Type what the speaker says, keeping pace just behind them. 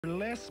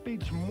Less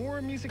speech,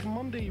 more music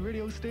Monday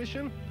radio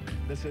station.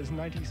 This is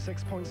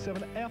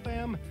 96.7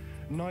 FM.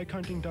 Now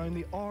counting down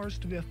the hours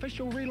to the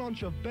official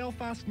relaunch of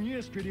Belfast's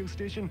newest radio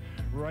station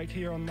right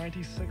here on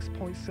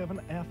 96.7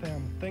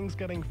 FM. Things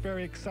getting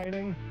very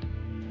exciting.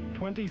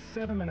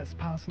 27 minutes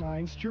past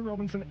 9. Stuart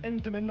Robison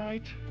into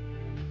midnight.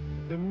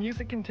 The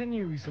music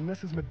continues, and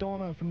this is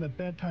Madonna from the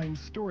Bedtime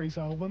Stories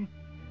album.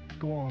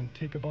 Go on,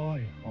 take a bow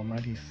on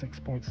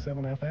 96.7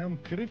 FM.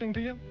 Good evening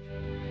to you.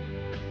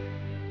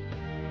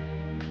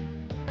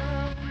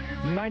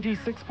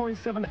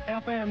 96.7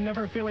 FM,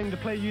 never failing to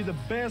play you the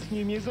best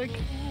new music.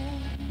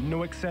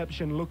 No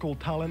exception, local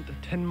talent,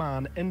 Tin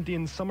Man,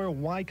 Indian Summer,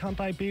 Why Can't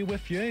I Be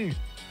With You?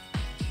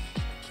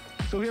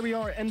 So here we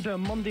are into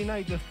Monday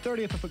night, the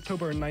 30th of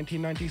October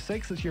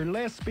 1996. It's your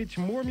Less Speech,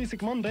 More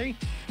Music Monday.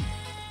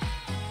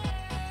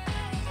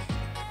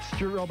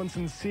 Stuart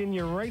Robinson seeing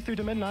you right through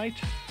to midnight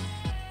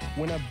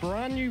when a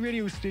brand new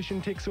radio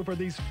station takes over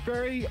these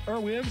very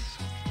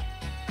airwaves.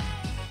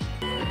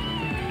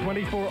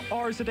 24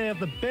 hours a day of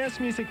the best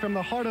music from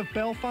the heart of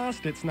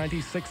Belfast. It's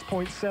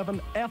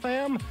 96.7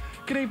 FM.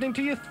 Good evening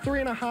to you.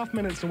 3.5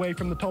 minutes away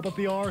from the top of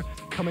the hour.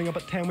 Coming up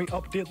at 10, we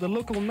update the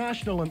local,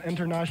 national and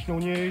international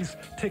news.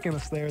 Taking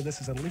us there,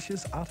 this is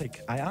Alicia's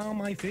Attic. I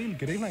Am, I Feel.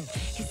 Good evening.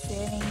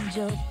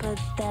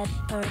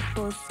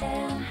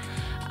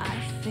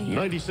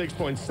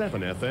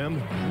 96.7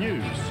 FM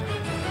News.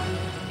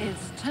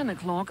 It's 10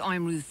 o'clock.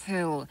 I'm Ruth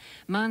Hill.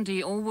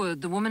 Mandy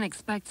Allwood, the woman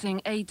expecting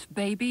 8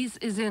 babies,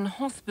 is in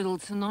hospital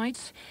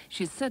tonight.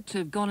 She's said to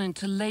have gone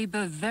into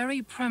labour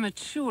very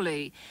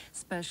prematurely.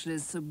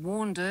 Specialists have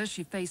warned her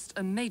she faced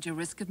a major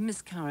risk of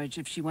miscarriage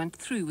if she went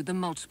through with a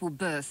multiple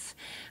birth.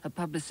 Her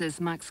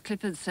publicist, Max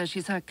Clifford, says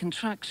she's had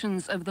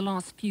contractions over the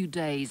last few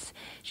days.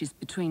 She's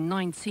between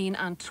 19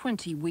 and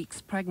 20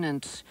 weeks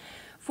pregnant.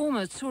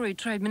 Former Tory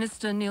Trade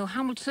Minister Neil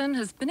Hamilton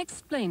has been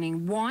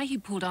explaining why he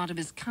pulled out of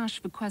his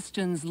Cash for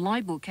Questions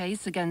libel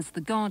case against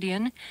The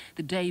Guardian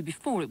the day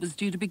before it was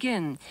due to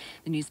begin.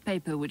 The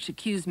newspaper, which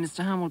accused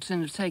Mr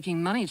Hamilton of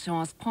taking money to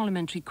ask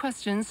parliamentary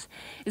questions,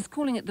 is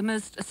calling it the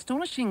most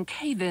astonishing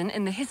cave-in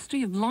in the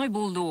history of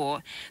libel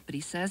law. But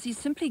he says he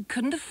simply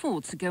couldn't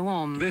afford to go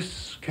on.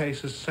 This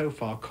case has so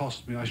far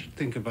cost me, I should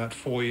think, about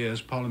 4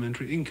 years'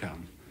 parliamentary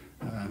income,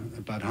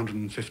 about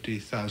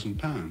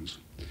 £150,000.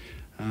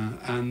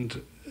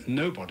 And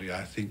nobody,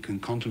 I think, can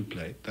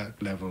contemplate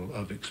that level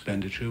of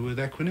expenditure with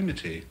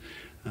equanimity.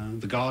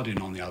 The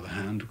Guardian, on the other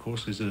hand, of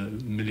course, is a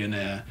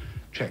millionaire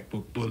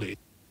chequebook bully.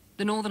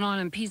 The Northern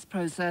Ireland peace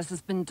process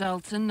has been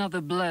dealt another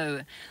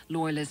blow.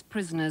 Loyalist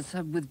prisoners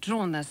have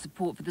withdrawn their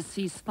support for the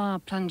ceasefire,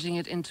 plunging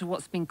it into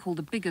what's been called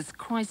the biggest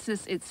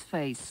crisis it's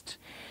faced.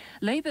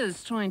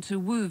 Labour's trying to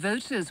woo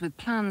voters with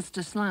plans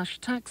to slash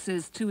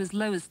taxes to as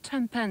low as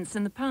 10 pence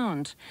in the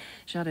pound.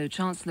 Shadow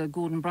Chancellor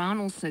Gordon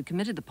Brown also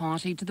committed the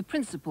party to the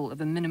principle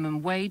of a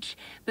minimum wage,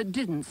 but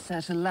didn't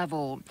set a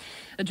level.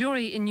 A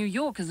jury in New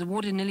York has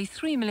awarded nearly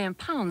 £3 million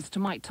to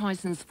Mike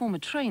Tyson's former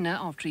trainer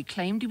after he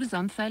claimed he was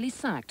unfairly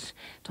sacked.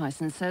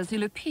 Tyson says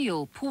he'll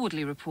appeal. Paul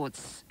Woodley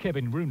reports.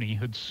 Kevin Rooney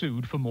had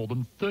sued for more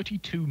than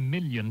 £32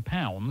 million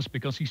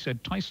because he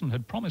said Tyson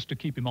had promised to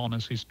keep him on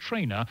as his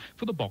trainer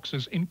for the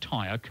boxer's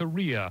entire career.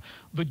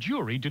 The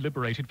jury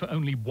deliberated for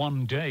only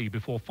 1 day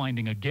before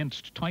finding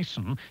against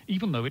Tyson,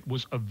 even though it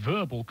was a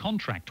verbal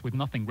contract with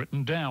nothing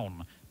written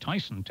down.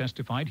 Tyson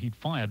testified he'd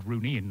fired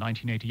Rooney in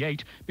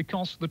 1988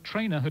 because the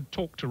trainer had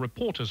talked to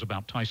reporters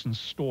about Tyson's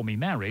stormy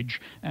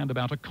marriage and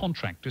about a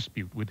contract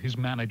dispute with his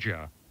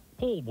manager.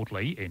 Paul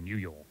Woodley in New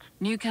York.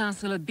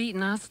 Newcastle have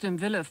beaten Aston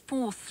Villa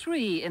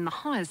 4-3 in the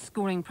highest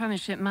scoring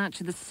Premiership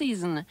match of the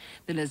season.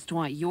 Villa's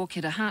Dwight York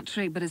hit a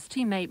hat-trick, but his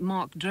teammate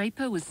Mark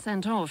Draper was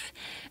sent off.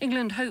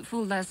 England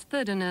hopeful Les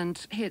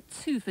Ferdinand hit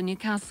 2 for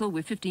Newcastle,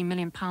 with £15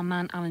 million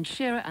man Alan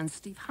Shearer and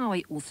Steve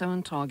Howie also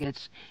on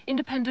target.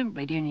 Independent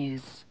Radio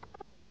News.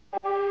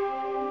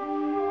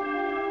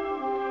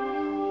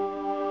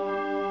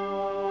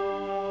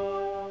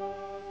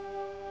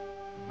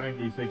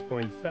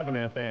 96.7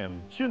 FM.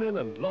 Tune in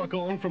and log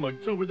on from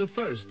October the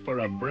 1st for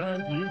a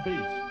brand new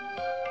beat.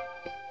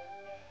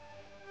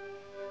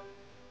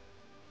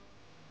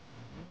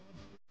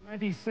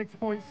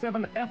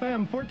 .7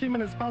 FM, 14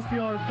 minutes past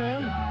the hour of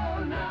 10.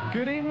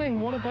 Good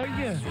evening, what about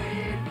you?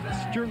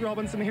 Stuart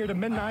Robinson here to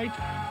midnight.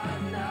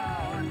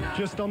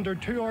 Just under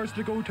 2 hours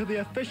to go to the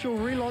official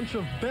relaunch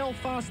of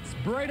Belfast's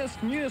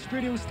brightest, newest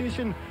radio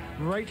station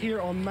right here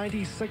on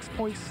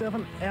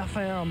 96.7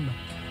 FM.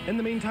 In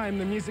the meantime,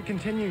 the music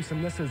continues,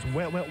 and this is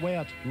Wet, Wet,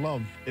 Wet.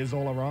 Love is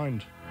all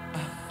around.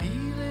 I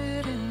feel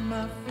it in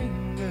my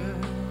finger.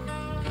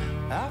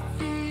 I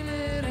feel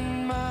it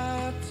in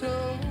my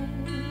toe.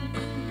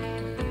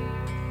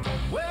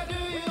 Where do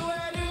you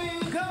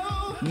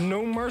go?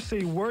 No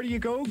mercy, where do you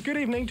go? Good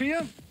evening to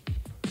you.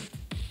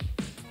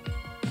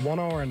 1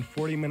 hour and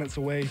 40 minutes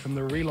away from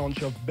the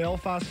relaunch of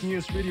Belfast's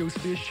newest radio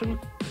station.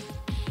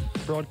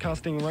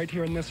 Broadcasting right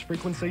here in this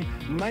frequency,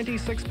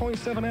 96.7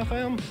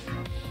 FM.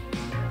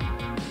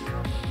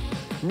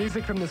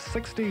 Music from the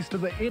 60s to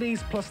the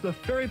 80s, plus the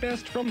very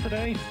best from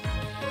today.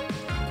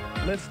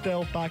 Let's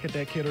delve back a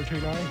decade or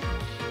two now.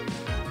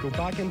 Go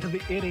back into the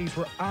 80s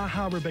where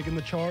Aha were big in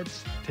the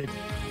charts.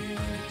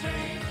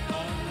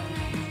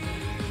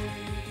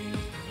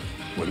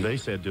 When they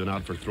said do an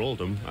ad for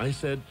thraldom, I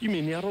said, you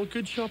mean the adult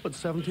goods shop at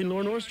 17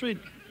 Lower Street?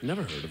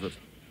 Never heard of it.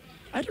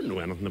 I don't know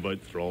anything about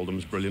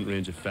thraldom's brilliant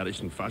range of fetish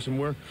and fashion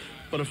wear,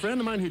 but a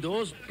friend of mine who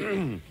does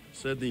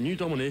said the new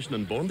domination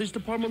and bondage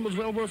department was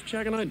well worth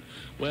checking out.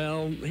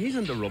 Well, he's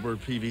into rubber,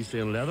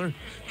 PVC and leather.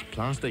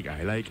 Plastic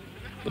I like.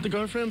 But the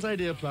girlfriend's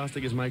idea of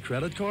plastic is my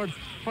credit card.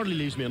 Hardly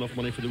leaves me enough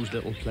money for those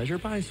little pleasure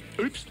buys.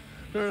 Oops.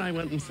 There I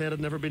went and said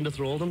I'd never been to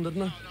thraldom,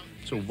 didn't I?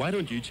 So why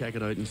don't you check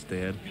it out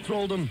instead?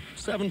 Thraldom,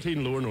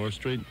 17 Lower North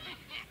Street.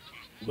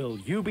 Will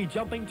you be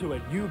jumping to a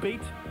new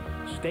beat?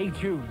 Stay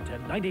tuned to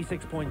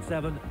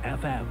 96.7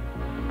 FM.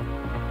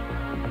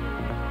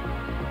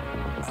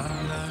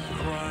 I'm not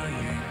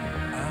crying,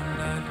 I'm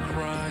not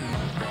crying.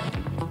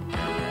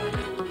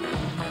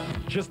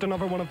 Just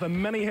another one of the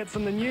many hits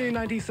on the new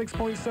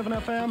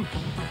 96.7 FM.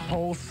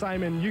 Paul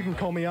Simon, You Can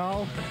Call Me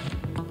Al.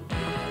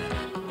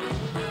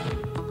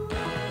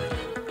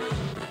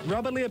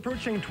 Rapidly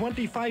approaching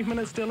 25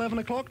 minutes to 11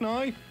 o'clock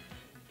now.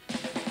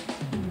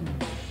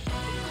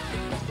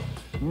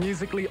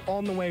 Musically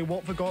on the way,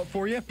 what have I got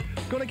for you?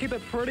 Gonna keep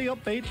it pretty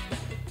upbeat.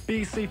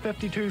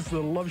 BC52's The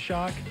Love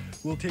Shack.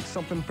 We'll take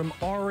something from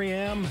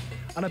R.E.M.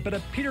 and a bit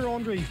of Peter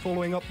Andre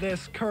following up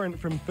this Current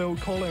from Phil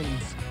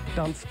Collins.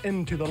 Dance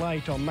Into the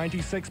Light on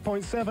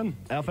 96.7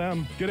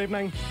 FM. Good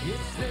evening.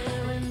 It's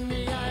there in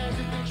the eyes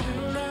of the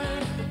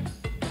children.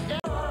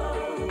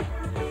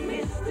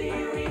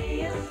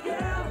 Mysterious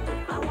girl,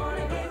 I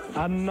wanna get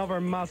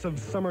Another massive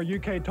summer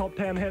UK top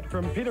 10 hit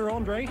from Peter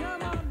Andre.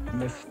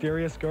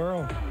 Mysterious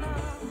Girl.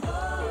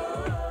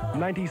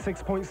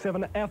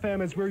 96.7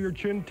 FM is where you're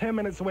tuned, 10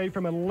 minutes away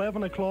from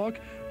 11 o'clock.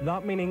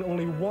 That meaning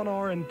only 1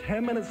 hour and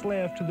 10 minutes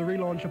left to the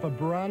relaunch of a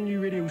brand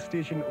new radio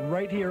station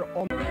right here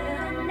on...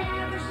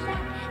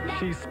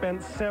 She's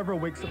spent several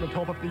weeks at the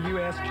top of the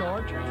US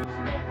chart.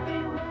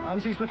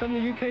 And she's within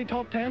the UK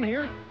top 10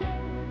 here.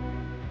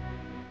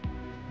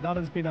 That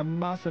has been a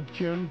massive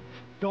tune.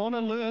 Donna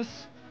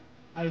Lewis,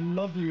 I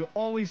Love You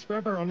Always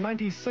Forever on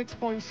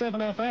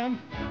 96.7 FM.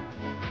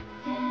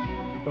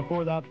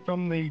 Before that,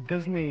 from the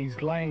Disney's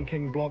Lion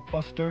King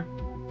blockbuster,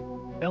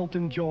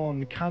 Elton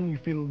John, Can You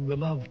Feel the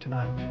Love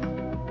Tonight?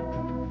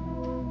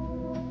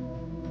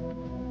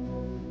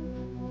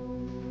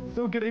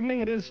 So good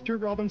evening, it is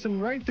Stuart Robison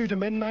right through to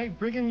midnight,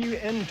 bringing you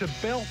into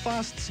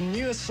Belfast's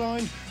newest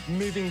sound,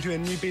 moving to a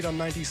new beat on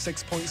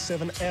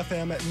 96.7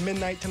 FM at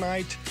midnight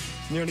tonight.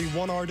 Nearly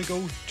 1 hour to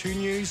go, 2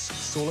 news,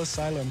 Soul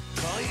Asylum.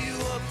 call you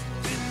up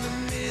in the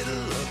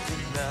middle of the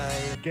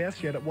night.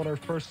 Guess yet at what our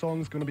first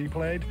song is going to be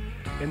played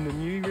in the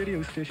new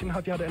radio station.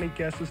 Have you had any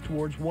guesses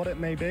towards what it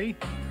may be?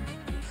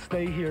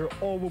 Stay here,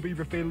 all will be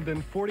revealed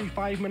in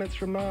 45 minutes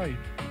from now.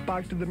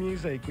 Back to the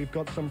music, we've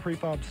got some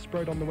prefab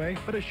sprout on the way,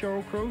 bit of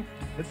Sheryl Crow.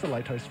 It's the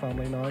Lighthouse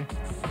Family now.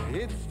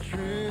 It's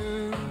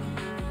true,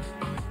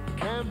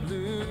 can't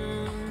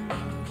lose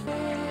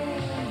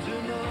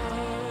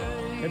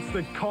tonight. It's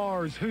the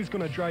Cars, Who's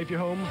Gonna Drive You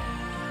Home?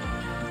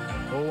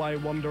 Oh, I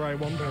wonder, I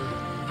wonder.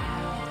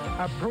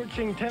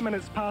 Approaching 10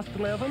 minutes past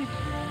 11.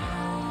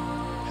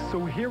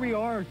 So here we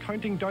are,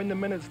 counting down the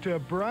minutes to a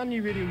brand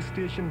new radio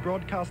station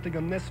broadcasting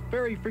on this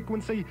very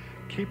frequency.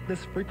 Keep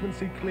this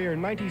frequency clear,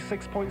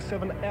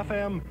 96.7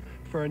 FM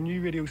for a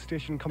new radio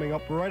station coming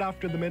up right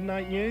after the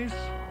midnight news.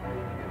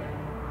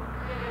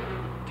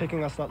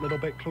 Taking us that little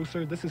bit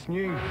closer, this is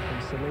new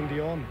from Celine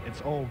Dion.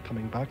 It's all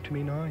coming back to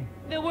me now.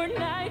 There were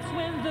nights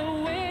when the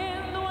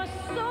wind was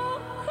so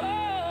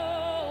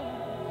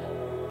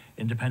cold.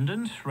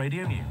 Independent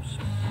Radio News.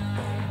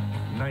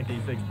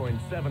 96.7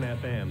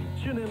 FM.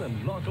 Tune in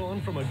and log on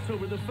from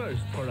October the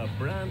 1st for a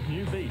brand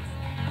new beat.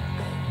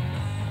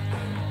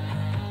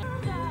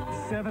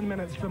 7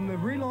 minutes from the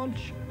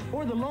relaunch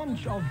or the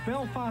launch of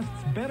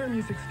Belfast's better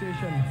music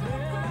station.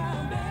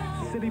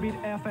 City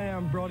Beat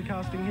FM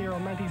broadcasting here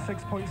on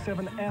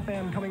 96.7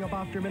 FM coming up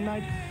after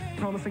midnight,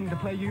 promising to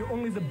play you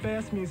only the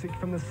best music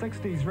from the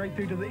 60s right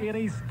through to the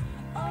 80s,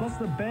 plus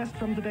the best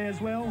from today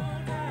as well.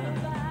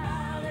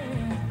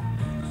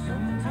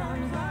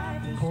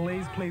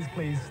 Please, please,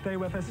 please stay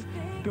with us.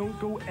 Don't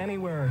go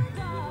anywhere.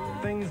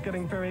 Things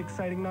getting very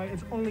exciting now.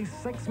 It's only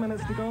 6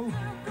 minutes to go.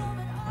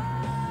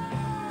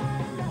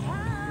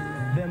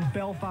 Then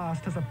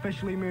Belfast has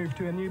officially moved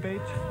to a new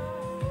beat.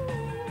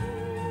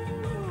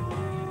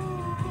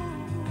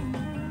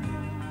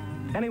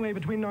 Anyway,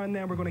 between now and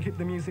then, we're going to keep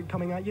the music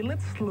coming at you.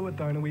 Let's slow it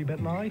down a wee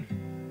bit now.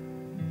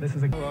 This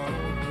is a...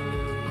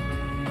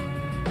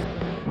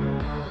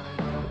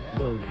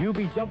 Will you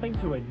be jumping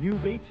to a new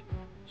beat?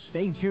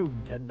 Stay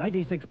tuned to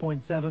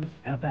 96.7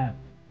 FM.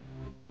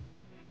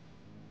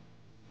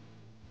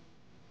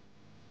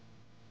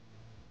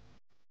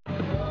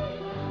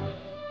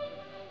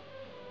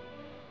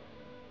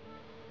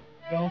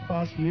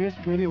 Belfast's newest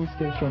radio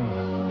station.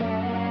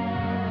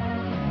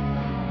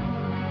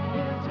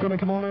 It's going to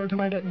come on over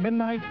tonight at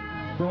midnight,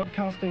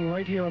 broadcasting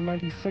right here on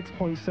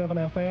 96.7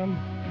 FM.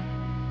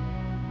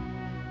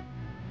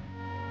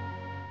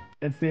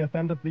 It's the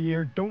event of the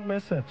year, don't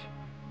miss it.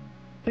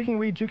 Taking a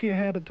wee jukey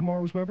ahead at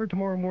tomorrow's weather.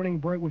 Tomorrow morning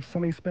bright with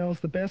sunny spells,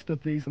 the best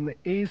of these in the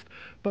east,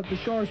 but the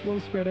showers will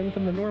spread in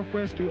from the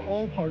northwest to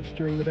all parts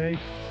during the day.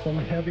 Some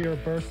heavier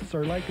bursts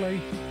are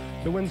likely.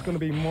 The wind's going to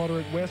be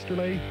moderate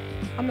westerly,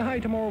 and the high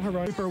tomorrow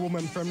for a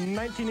woman from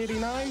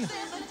 1989.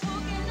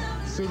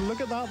 So look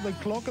at that, the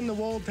clock on the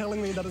wall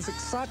telling me that it's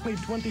exactly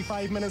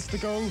 25 minutes to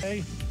go.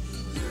 Hey.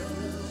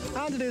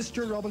 And it is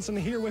Stuart Robison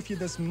here with you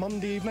this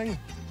Monday evening.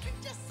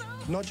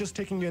 Not just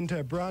taking you into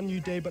a brand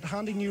new day, but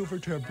handing you over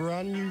to a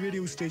brand new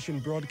radio station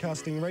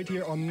broadcasting right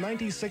here on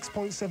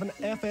 96.7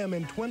 FM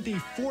in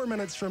 24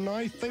 minutes from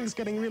now. Things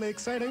getting really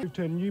exciting.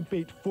 To a new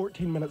beat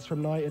 14 minutes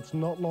from now. It's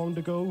not long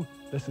to go.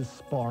 This is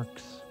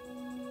Sparks.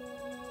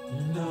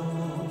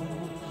 No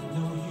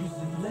use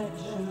in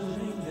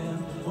lecturing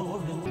them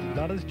or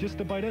That is just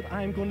about it.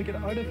 I'm going to get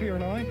out of here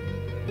now.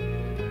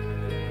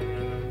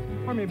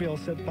 Or maybe I'll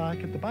sit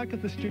back at the back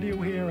of the studio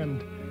here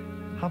and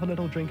have a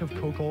little drink of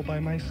Coke all by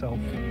myself.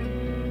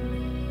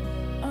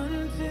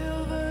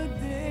 until the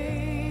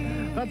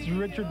day That's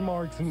Richard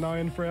Marx Now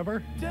and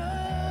Forever.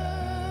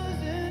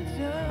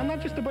 And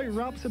that just about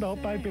wraps it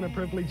up. I've been a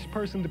privileged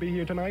person to be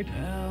here tonight.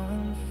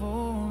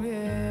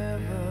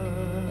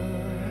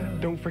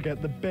 Don't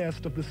forget the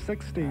best of the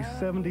 60s,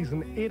 70s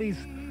and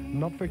 80s.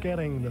 Not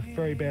forgetting the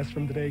very best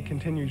from today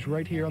continues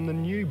right here on the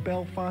new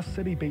Belfast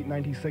City Beat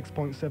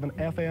 96.7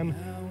 FM.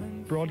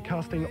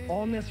 Broadcasting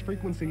on this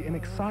frequency in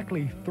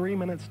exactly 3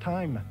 minutes'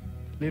 time.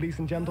 Ladies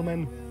and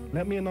gentlemen,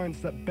 let me announce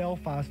that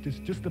Belfast is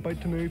just about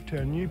to move to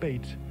a new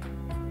beat.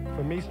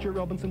 For me, Stuart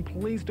Robison,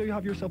 please do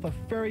have yourself a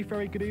very,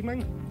 very good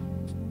evening.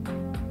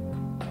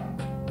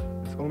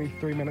 It's only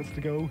 3 minutes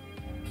to go,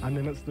 and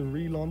then it's the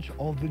relaunch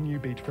of the new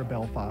beat for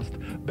Belfast.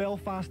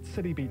 Belfast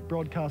City Beat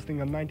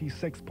broadcasting on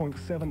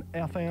 96.7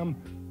 FM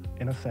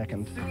in a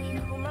second.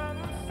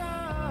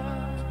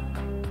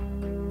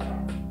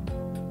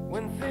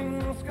 when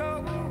things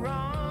go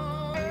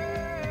wrong.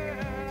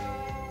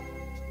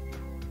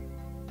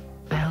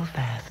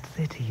 Belfast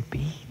City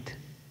Beat.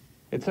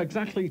 It's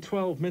exactly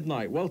 12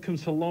 midnight. Welcome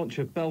to the launch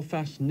of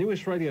Belfast's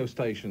newest radio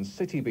station,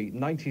 City Beat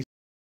 90.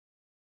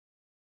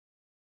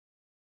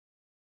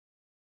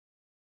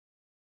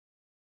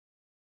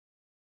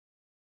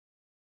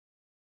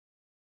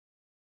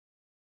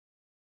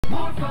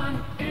 More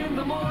fun in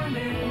the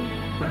morning,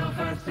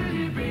 Belfast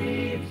City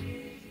Beat.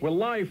 We're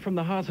live from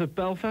the heart of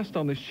Belfast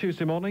on this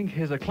Tuesday morning.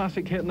 Here's a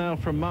classic hit now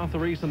from Martha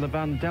Rees and the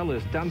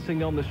Vandellas,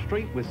 Dancing on the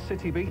Street with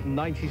City Beat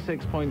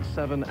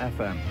 96.7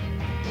 FM.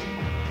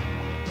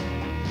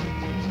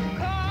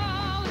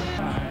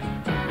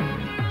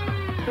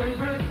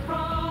 Favorites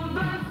from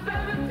the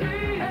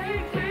 70s,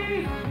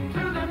 80s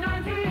to the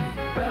 90s,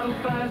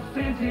 Belfast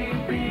City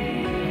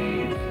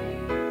Beat.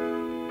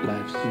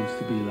 Life seems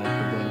to be like a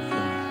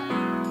butterfly.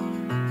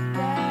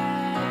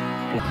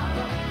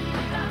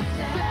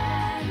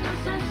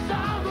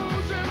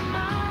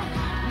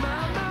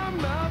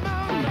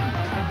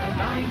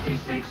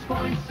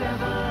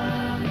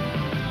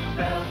 96.7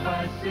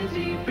 Belfast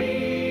City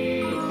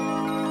Beat.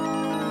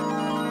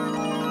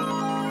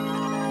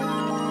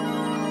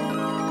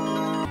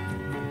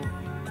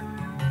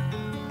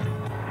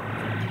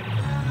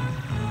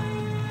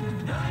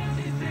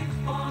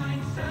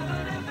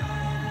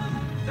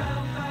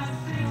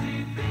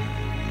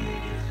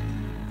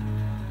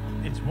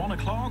 It's 1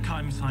 o'clock.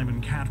 I'm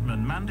Simon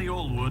Catman. Mandy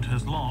Allwood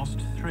has lost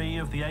 3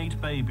 of the 8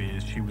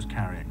 babies she was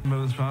carrying.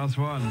 Minutes past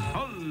 1.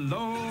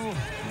 Hello!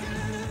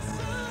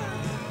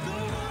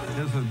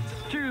 It's a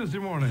Tuesday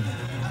morning.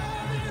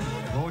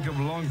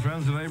 Welcome along,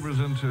 friends and neighbours,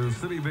 into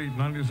City Beat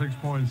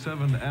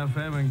 96.7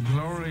 FM in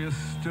glorious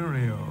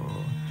stereo.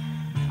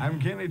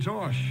 I'm Kenny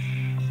Tosh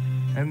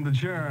in the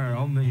chair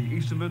on the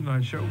Easter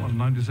Midnight Show on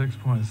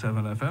 96.7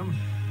 FM.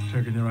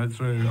 Taking you right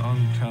through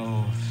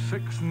until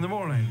 6 in the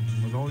morning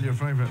with all your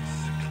favourites,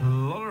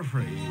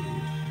 clutter-free.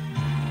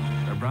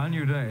 A brand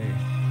new day,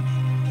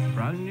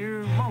 brand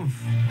new month,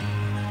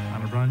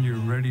 and a brand new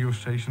radio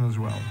station as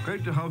well.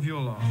 Great to have you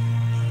along.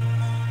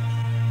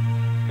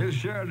 Here's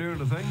Cher doing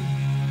the thing.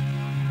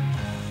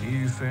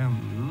 He's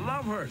saying,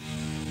 love hurts.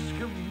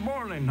 Good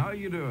morning, how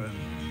you doing?